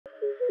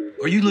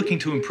Are you looking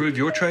to improve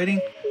your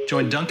trading?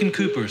 Join Duncan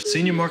Cooper,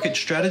 Senior Market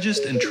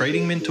Strategist and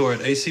Trading Mentor at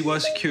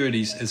ACY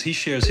Securities as he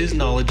shares his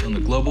knowledge on the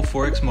global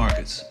Forex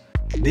markets.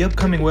 The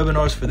upcoming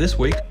webinars for this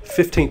week,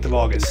 15th of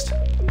August.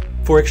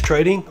 Forex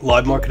trading,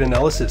 live market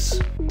analysis.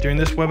 During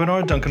this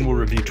webinar, Duncan will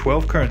review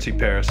 12 currency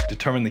pairs,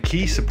 determine the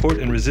key support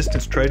and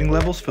resistance trading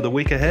levels for the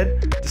week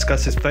ahead,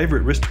 discuss his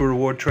favorite risk to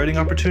reward trading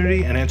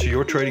opportunity, and answer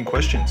your trading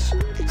questions.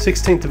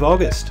 16th of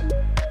August.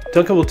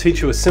 Duncan will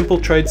teach you a simple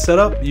trade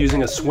setup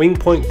using a swing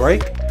point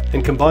break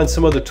and combine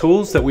some other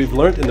tools that we've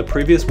learnt in the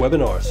previous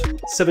webinars.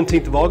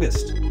 17th of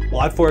August.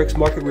 Live Forex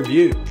market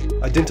review,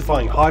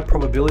 identifying high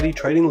probability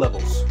trading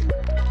levels.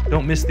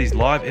 Don't miss these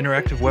live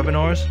interactive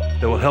webinars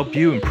that will help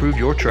you improve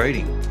your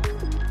trading.